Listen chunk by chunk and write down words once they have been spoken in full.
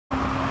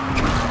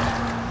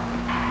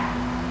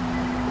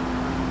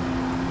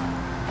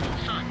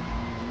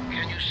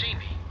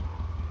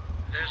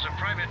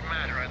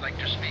matter I'd like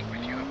to speak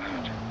with you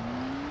about.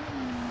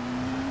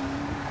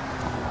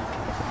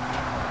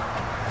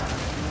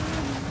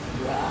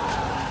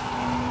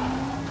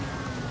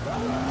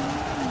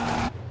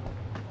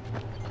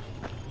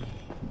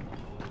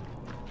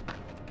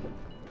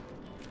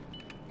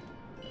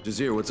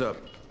 Jasir, what's up?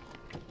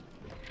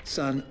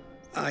 Son,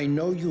 I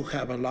know you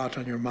have a lot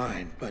on your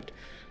mind, but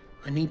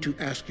I need to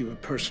ask you a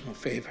personal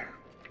favor.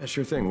 Yeah,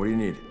 sure thing. What do you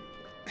need?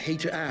 I hate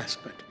to ask,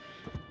 but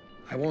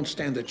I won't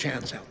stand a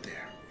chance out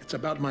there. It's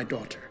about my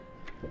daughter.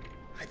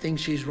 I think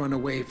she's run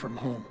away from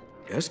home.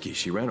 Ezgi,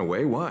 she ran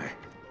away? Why?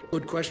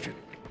 Good question.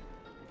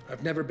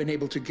 I've never been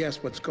able to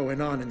guess what's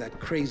going on in that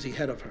crazy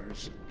head of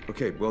hers.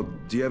 Okay, well,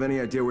 do you have any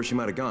idea where she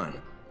might have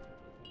gone?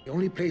 The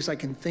only place I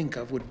can think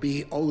of would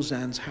be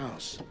Ozan's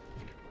house.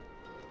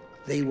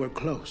 They were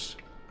close.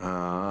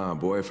 Ah,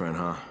 boyfriend,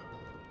 huh?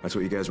 That's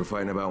what you guys were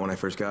fighting about when I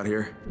first got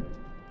here?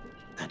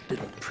 That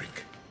little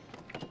prick.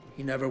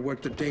 He never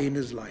worked a day in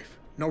his life.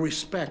 No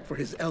respect for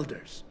his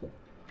elders.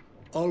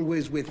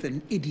 Always with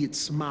an idiot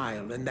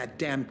smile and that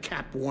damn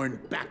cap worn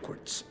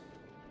backwards.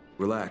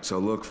 Relax, I'll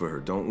look for her.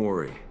 Don't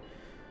worry.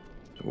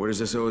 Where does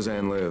this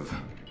Ozan live?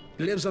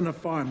 He lives on a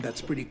farm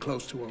that's pretty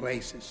close to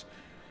Oasis.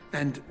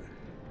 And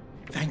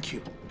thank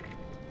you.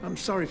 I'm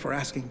sorry for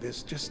asking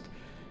this. Just,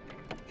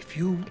 if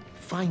you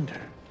find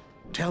her,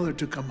 tell her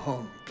to come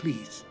home,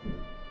 please.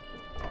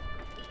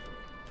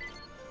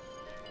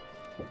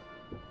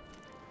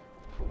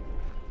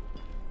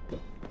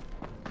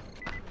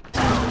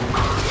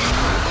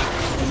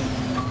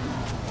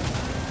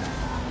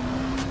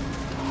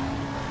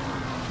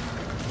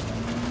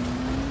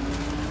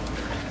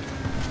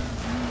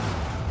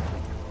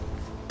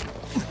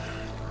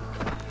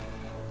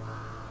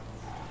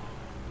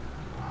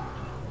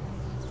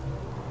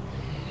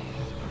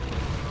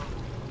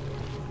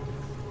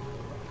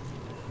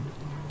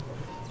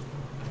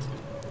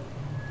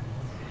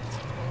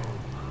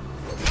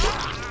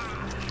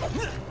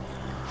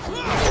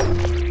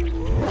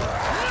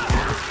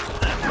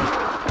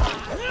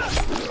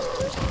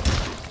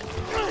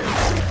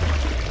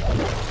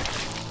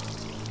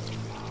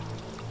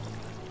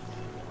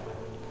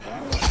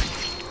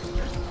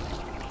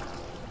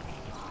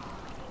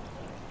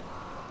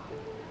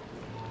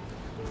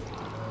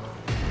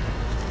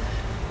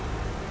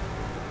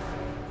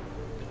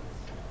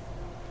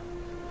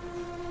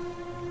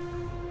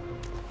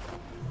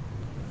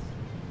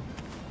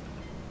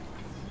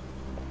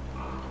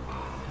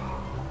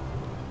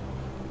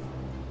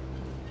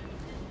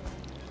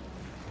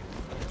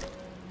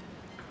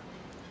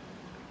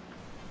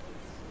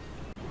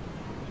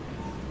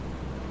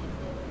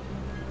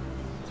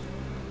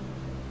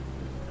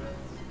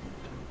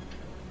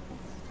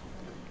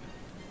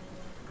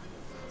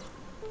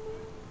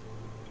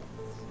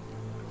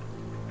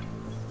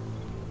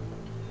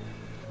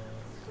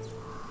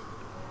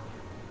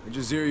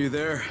 Jasir, you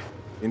there?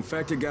 The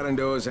infected got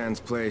into Ozan's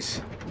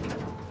place.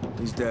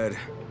 He's dead.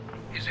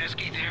 Is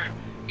Ezgi there?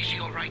 Is she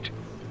all right?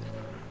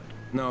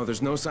 No,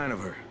 there's no sign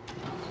of her.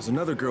 There's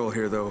another girl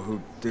here, though,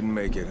 who didn't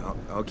make it.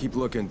 I'll keep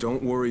looking.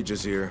 Don't worry,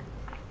 Jasir.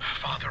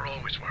 Father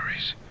always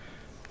worries.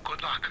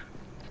 Good luck.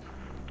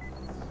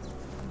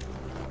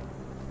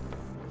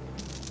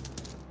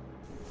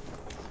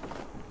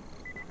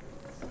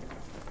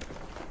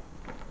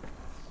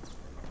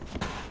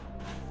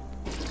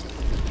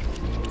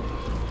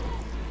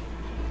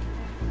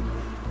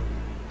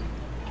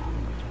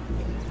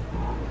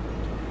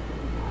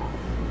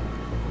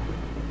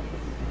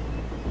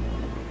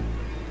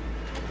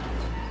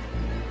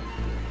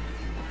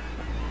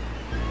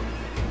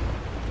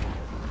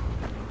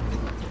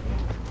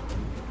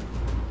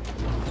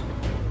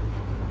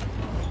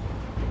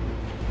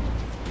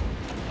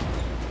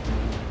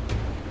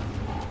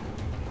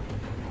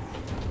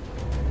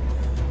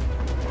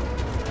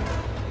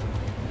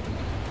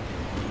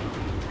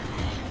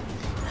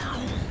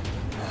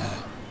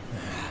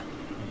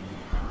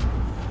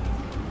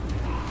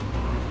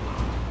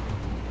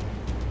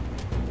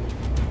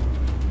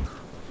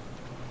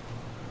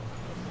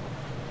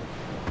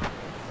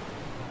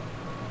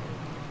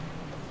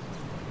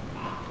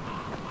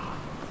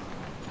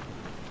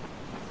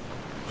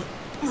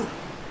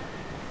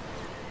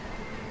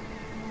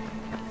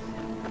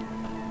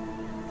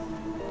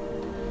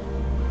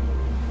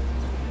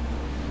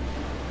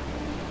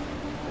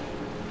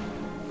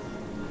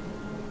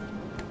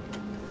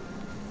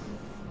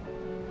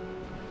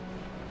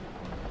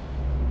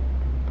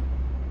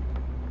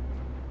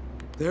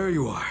 There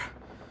you are.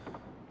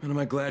 And am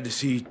I glad to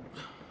see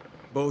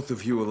both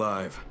of you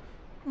alive.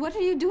 What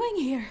are you doing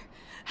here?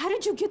 How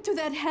did you get through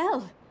that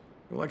hell?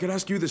 Well, I could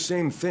ask you the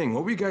same thing.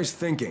 What were you guys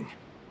thinking?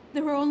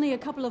 There were only a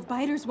couple of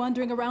biters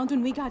wandering around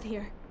when we got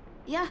here.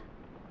 Yeah,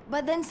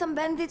 but then some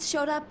bandits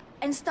showed up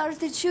and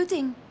started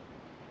shooting.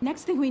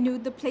 Next thing we knew,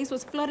 the place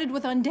was flooded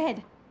with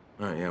undead.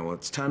 Alright, yeah, well,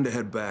 it's time to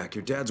head back.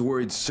 Your dad's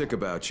worried sick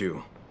about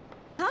you.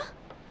 Huh?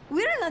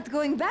 We're not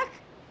going back.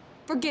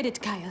 Forget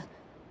it, Kyle.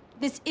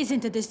 This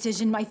isn't a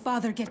decision my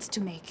father gets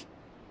to make.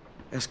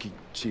 Ezgi,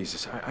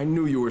 Jesus, I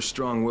knew you were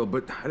strong-willed,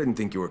 but I didn't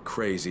think you were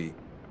crazy.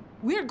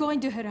 We're going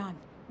to Harran.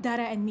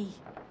 Dara and me.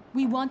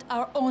 We want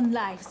our own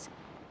lives.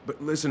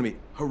 But listen to me,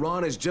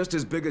 Harran is just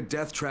as big a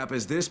death trap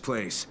as this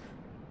place.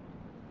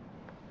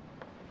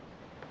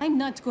 I'm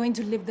not going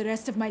to live the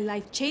rest of my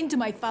life chained to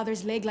my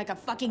father's leg like a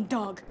fucking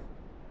dog.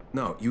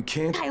 No, you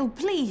can't. Kyle,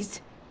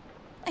 please.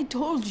 I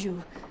told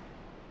you.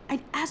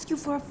 I'd ask you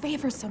for a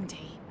favor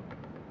someday.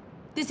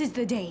 This is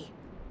the day.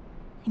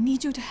 I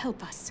need you to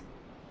help us.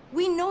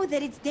 We know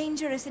that it's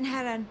dangerous in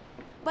Harran,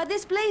 but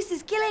this place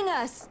is killing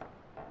us.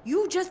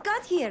 You just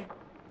got here.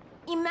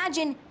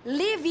 Imagine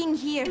living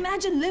here.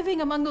 Imagine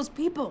living among those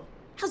people.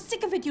 How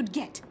sick of it you'd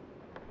get.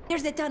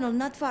 There's a tunnel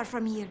not far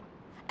from here.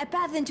 A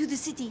path into the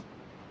city.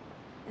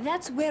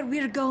 That's where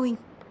we're going.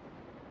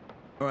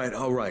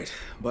 All right.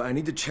 But I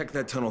need to check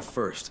that tunnel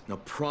first. Now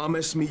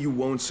promise me you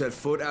won't set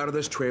foot out of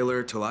this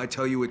trailer till I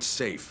tell you it's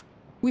safe.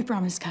 We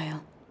promise,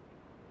 Kyle.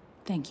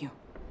 Thank you.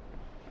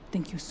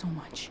 Thank you so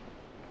much.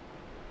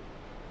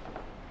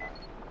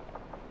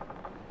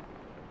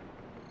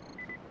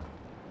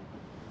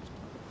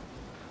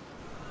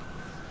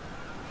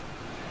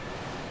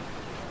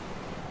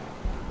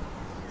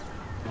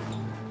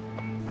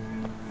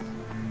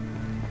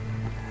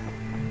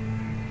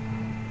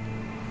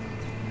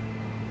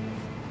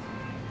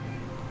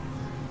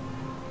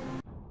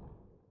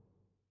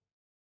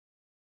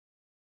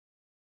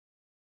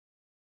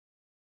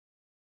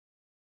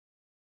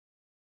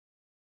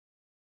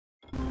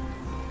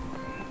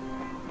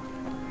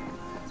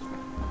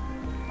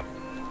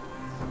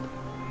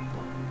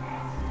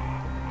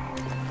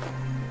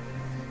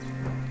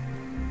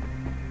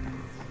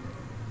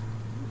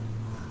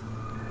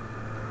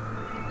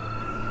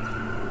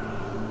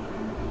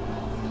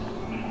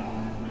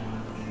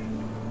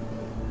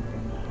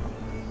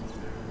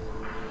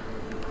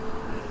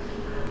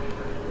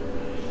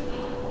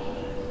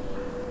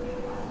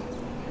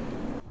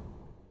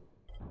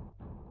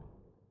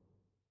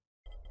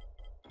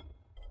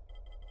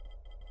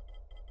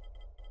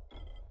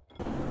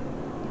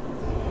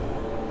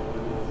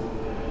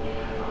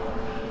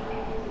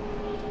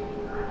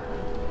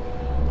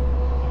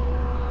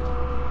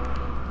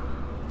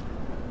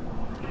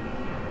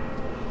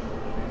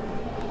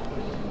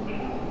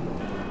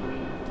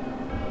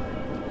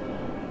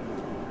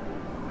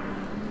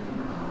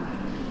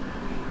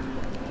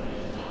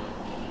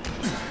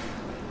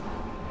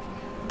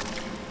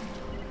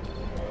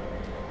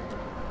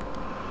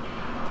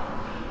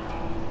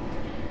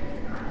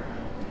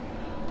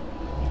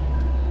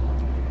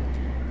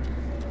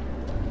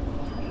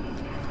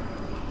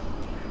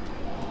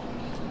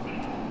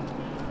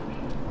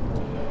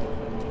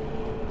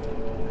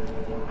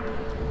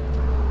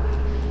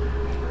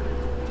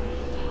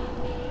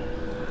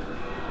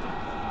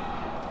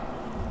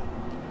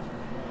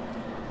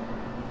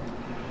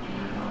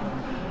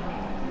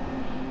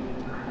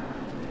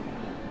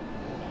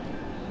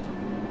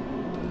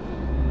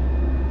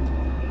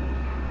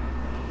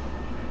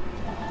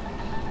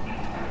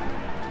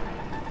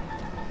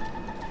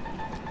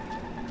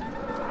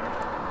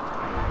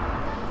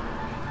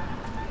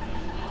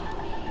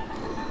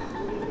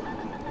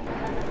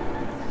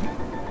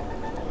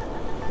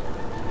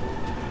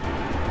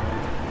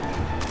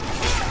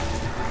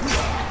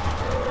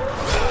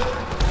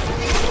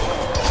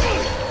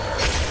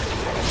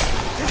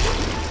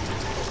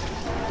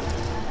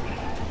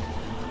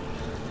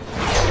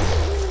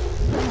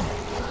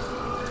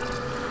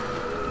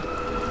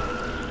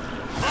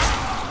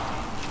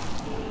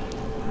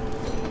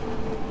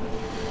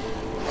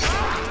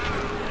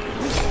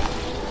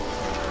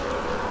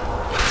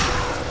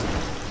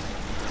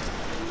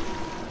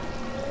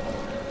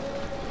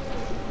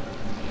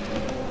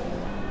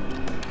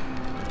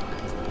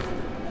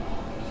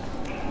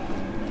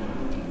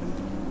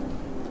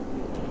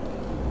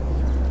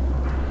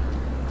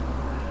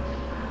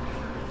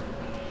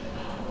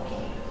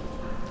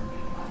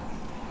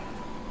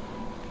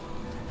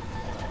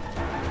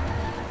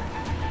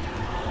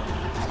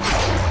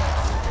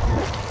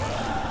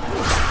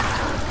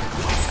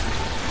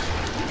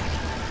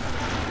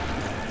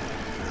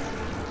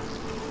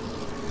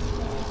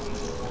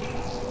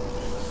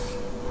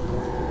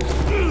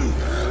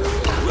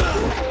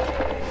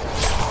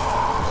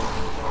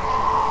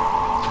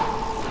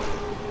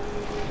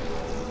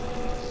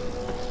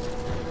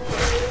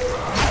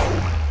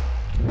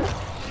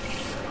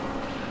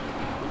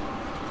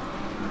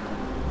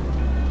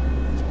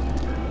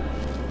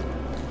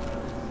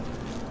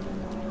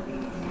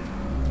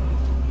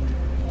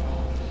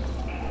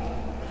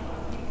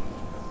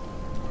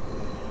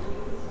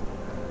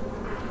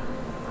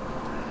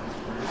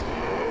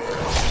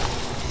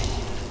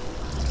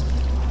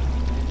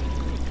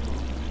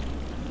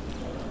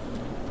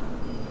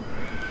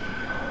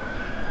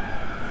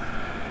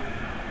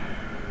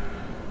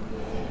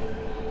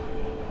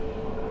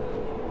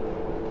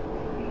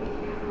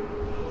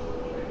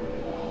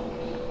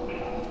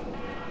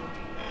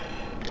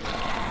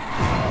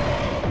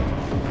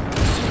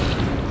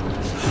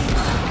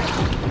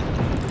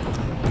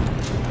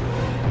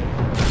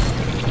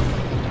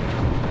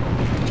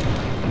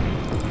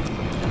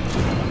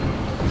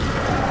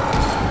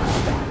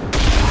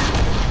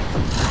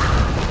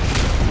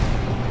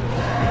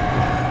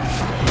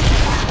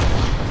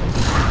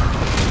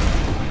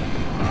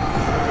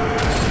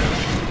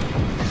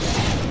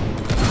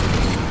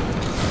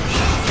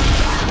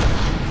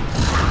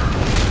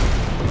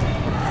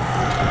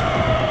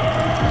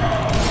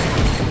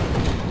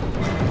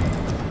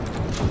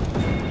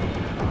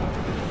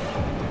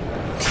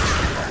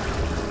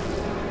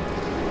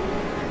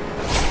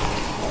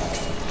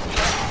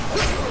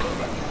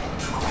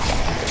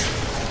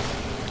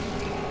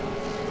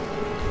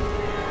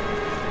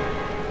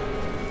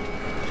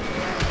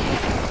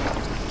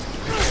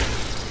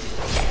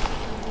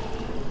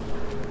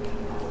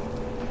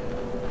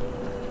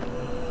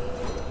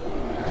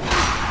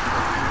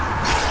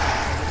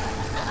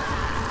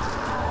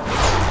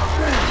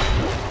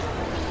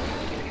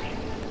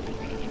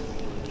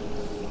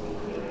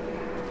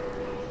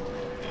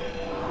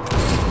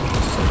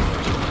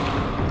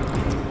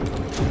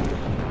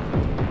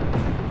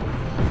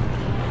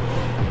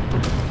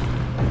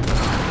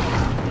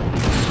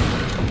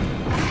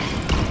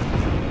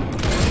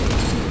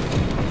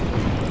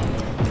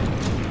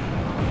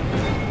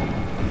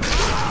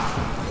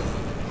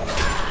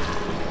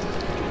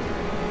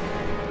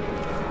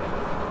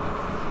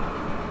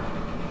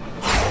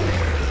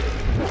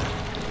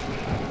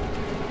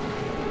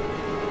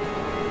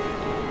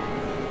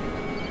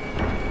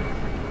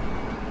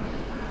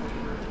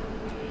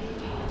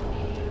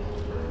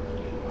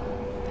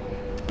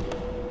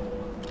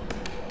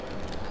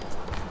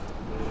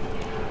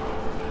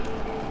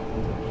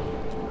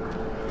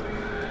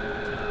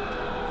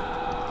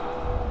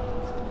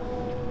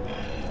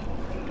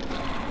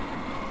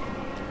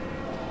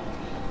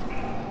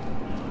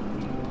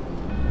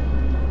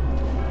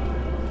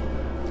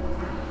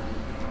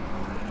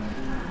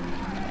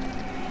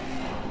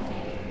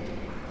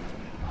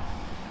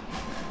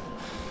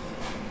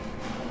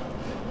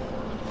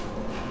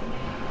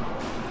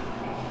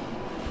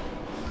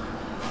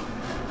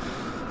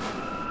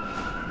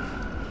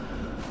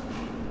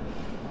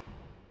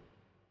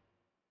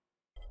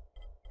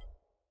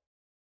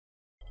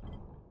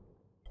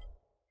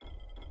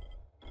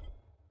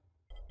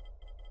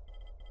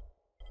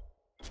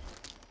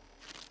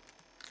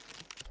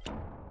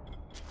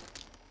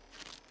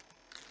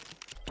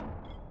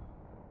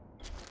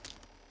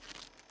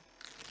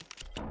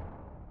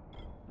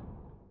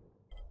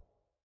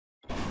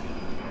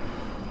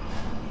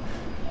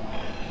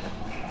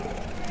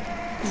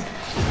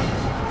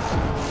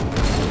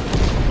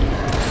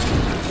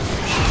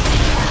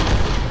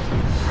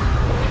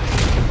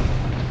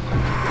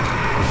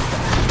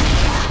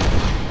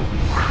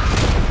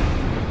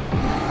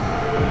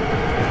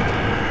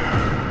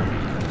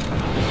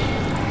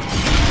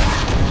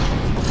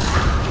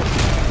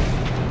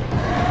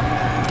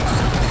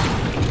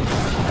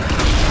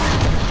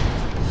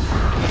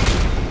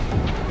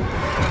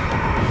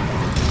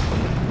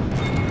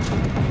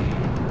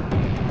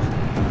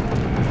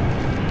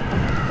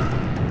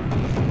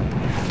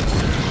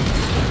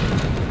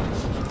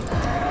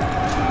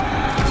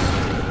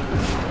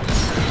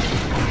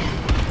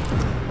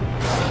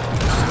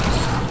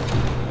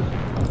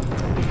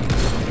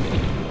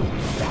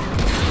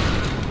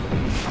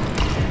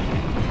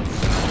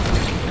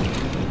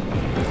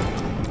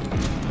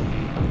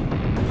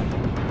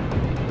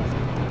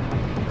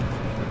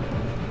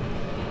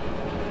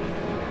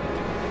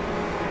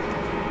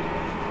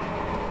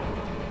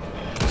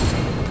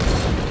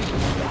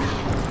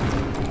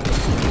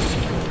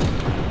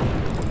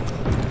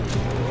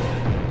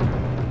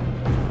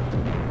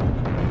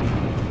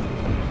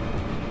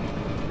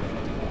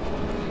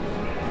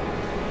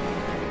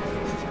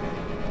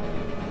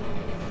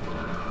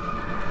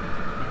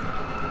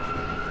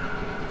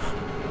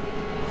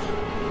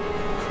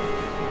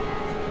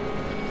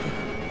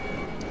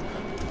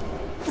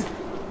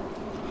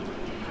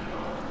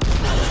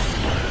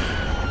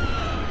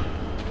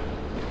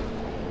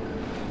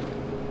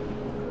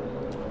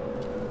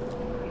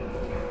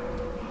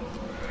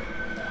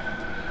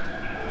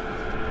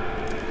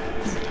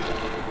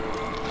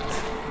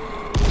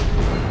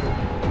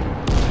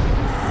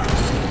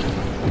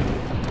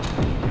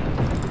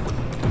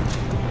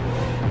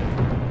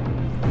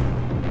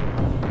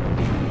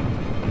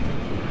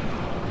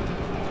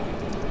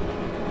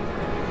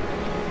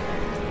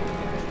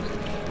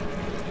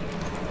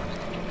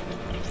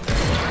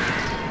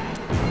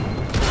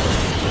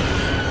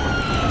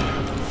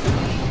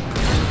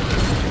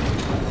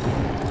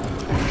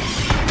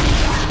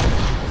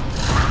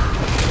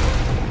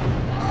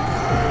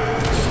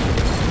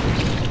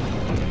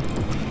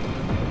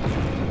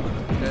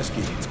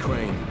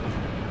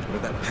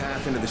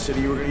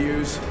 city you were gonna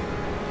use,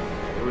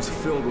 it was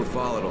filled with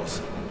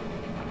volatiles.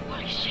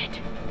 Holy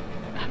shit.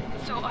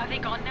 So are they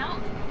gone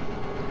now?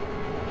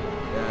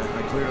 Yeah,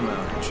 I cleared them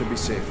out. It should be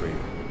safe for you.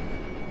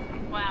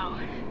 Wow.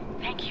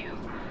 Thank you.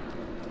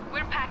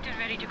 We're packed and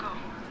ready to go.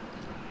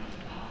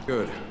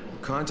 Good.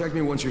 Contact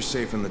me once you're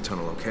safe in the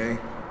tunnel, okay?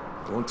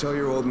 I won't tell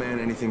your old man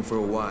anything for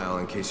a while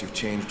in case you've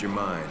changed your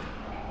mind.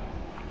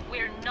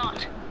 We're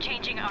not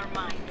changing our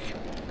minds.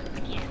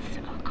 But yes,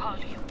 I'll call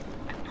you.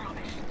 I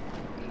promise.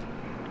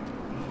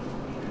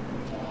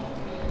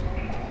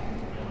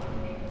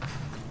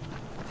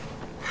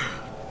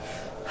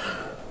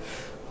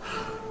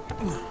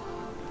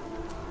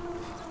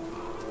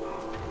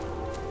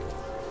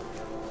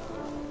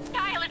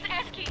 Kyle, it's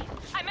Ezgi.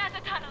 I'm at the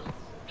tunnel.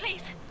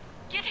 Please,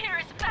 get here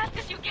as fast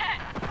as you can.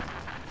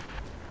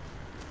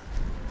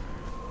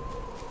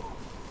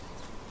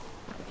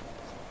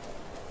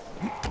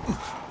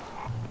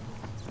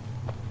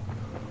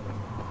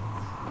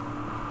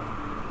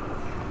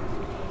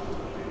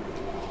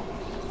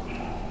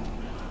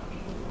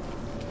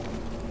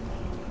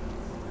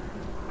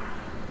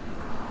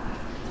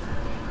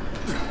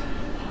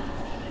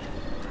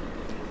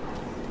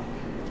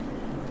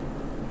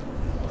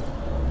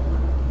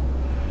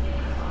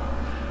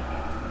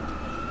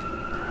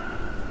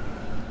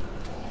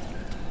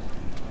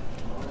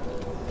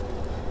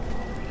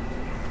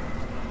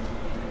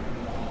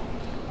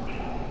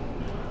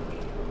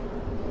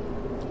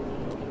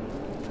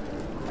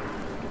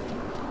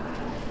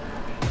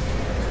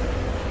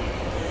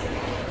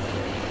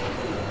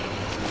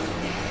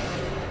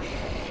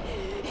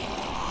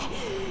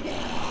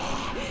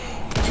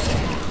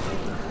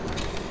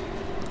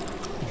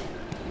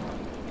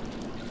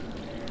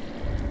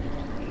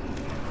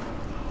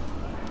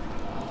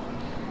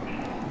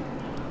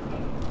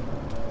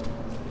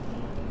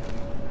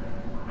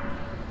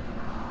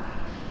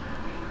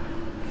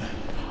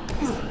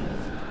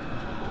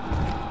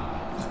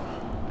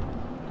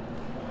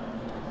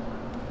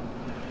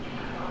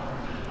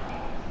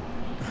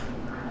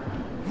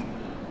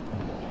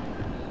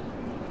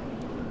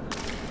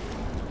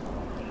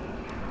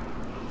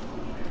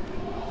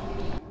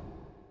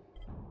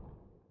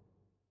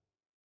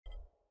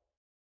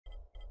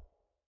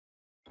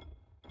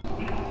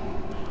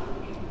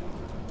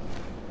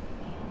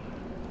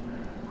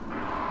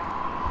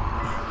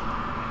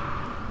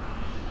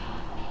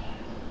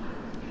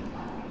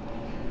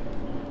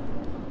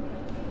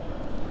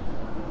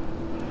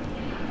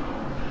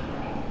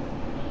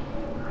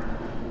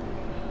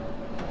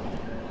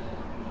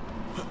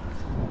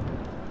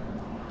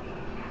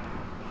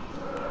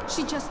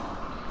 She just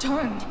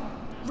turned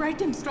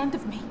right in front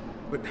of me.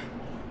 But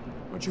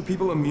aren't you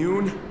people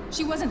immune?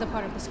 She wasn't a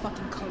part of this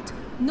fucking cult.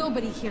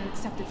 Nobody here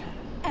accepted her.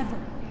 Ever.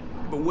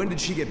 But when did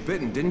she get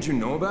bitten? Didn't you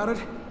know about it?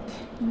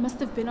 It must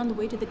have been on the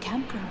way to the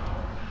campground.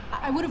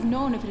 I would have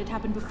known if it had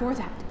happened before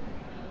that.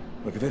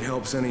 Look, if it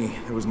helps any,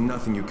 there was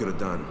nothing you could have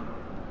done.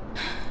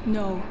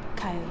 No,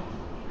 Kyle.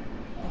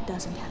 That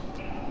doesn't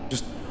help.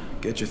 Just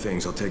get your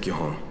things, I'll take you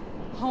home.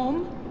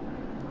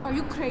 Home? Are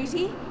you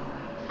crazy?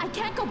 I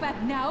can't go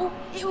back now.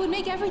 It would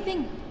make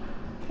everything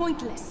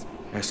pointless.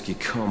 Ezgi,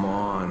 come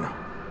on.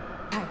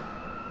 Kyle,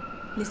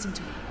 listen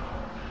to me.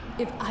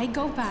 If I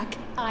go back,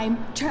 I'm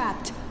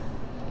trapped.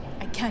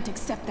 I can't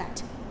accept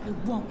that. I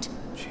won't.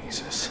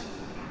 Jesus.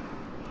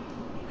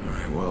 All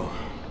right, well,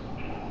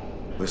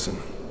 listen.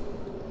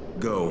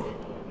 Go.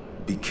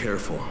 Be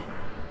careful.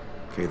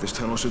 Okay, this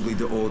tunnel should lead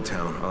to Old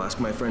Town. I'll ask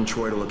my friend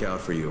Troy to look out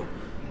for you.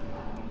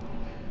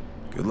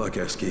 Good luck,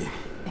 Ezgi.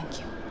 Thank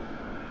you.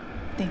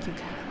 Thank you,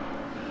 Kyle.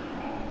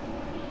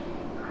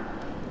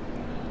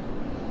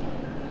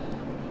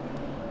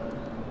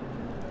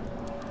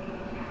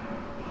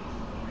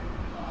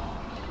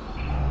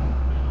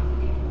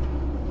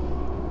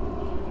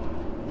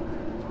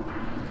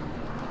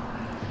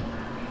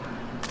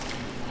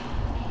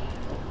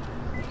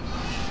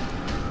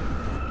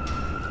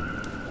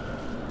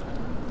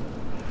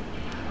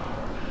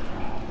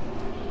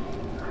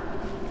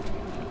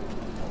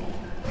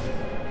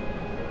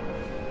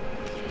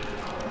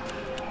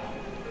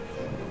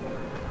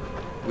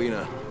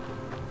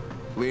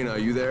 Lena, are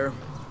you there?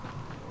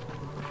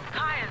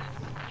 Kyle,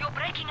 you're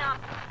breaking up.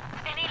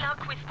 Any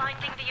luck with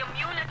finding the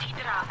immunity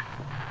drug?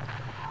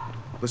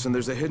 Listen,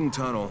 there's a hidden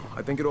tunnel.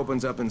 I think it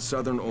opens up in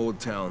southern Old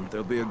Town.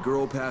 There'll be a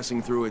girl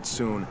passing through it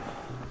soon.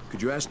 Could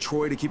you ask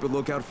Troy to keep a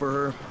lookout for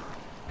her?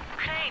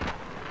 Crane,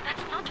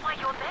 that's not why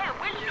you're there.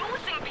 We're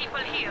losing people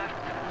here.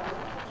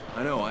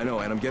 I know,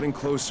 and I'm getting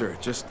closer.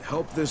 Just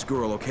help this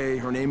girl, okay?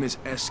 Her name is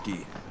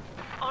Ezgi.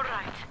 All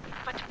right,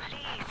 but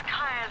please,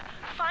 Kyle,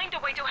 find a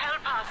way to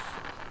help us.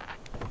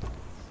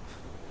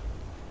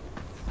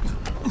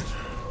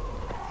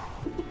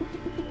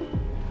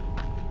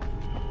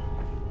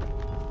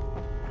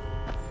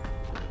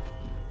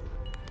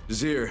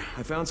 Jasir,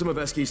 I found some of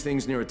Ezgi's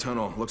things near a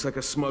tunnel. Looks like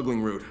a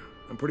smuggling route.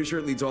 I'm pretty sure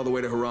it leads all the way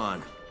to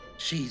Harran.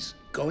 She's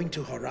going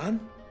to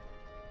Harran?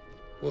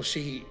 Could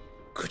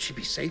she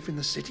be safe in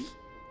the city?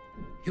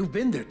 You've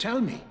been there, tell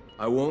me.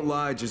 I won't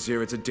lie,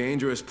 Jasir, it's a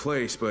dangerous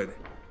place, but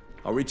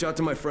I'll reach out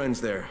to my friends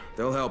there.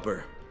 They'll help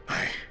her.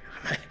 I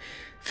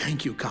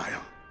thank you,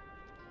 Kyle.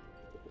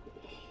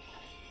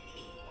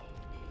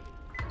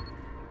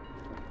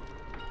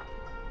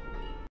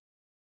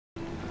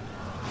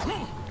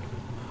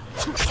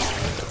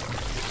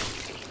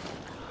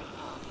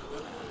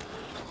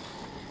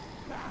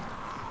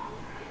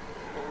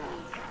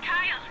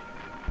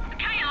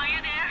 Kyle, are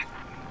you there?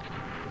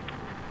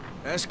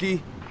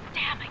 Ezgi?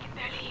 Damn, I can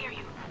barely hear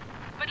you.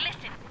 But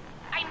listen,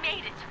 I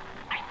made it.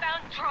 I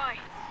found Troy.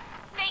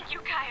 Thank you,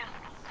 Kyle.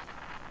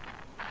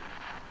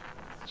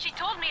 She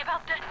told me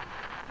about the...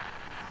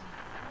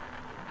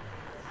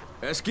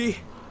 Ezgi?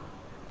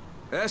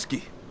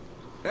 Ezgi?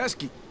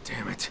 Ezgi!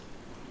 Damn it.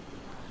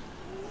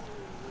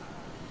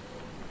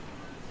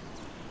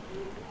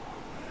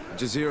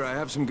 Jasir, I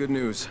have some good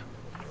news.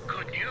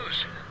 Good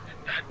news.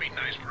 That'd be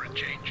nice for a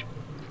change.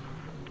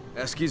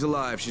 Ezgi's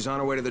alive. She's on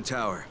her way to the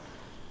tower.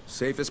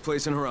 Safest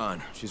place in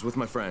Harran. She's with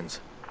my friends.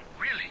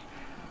 Really?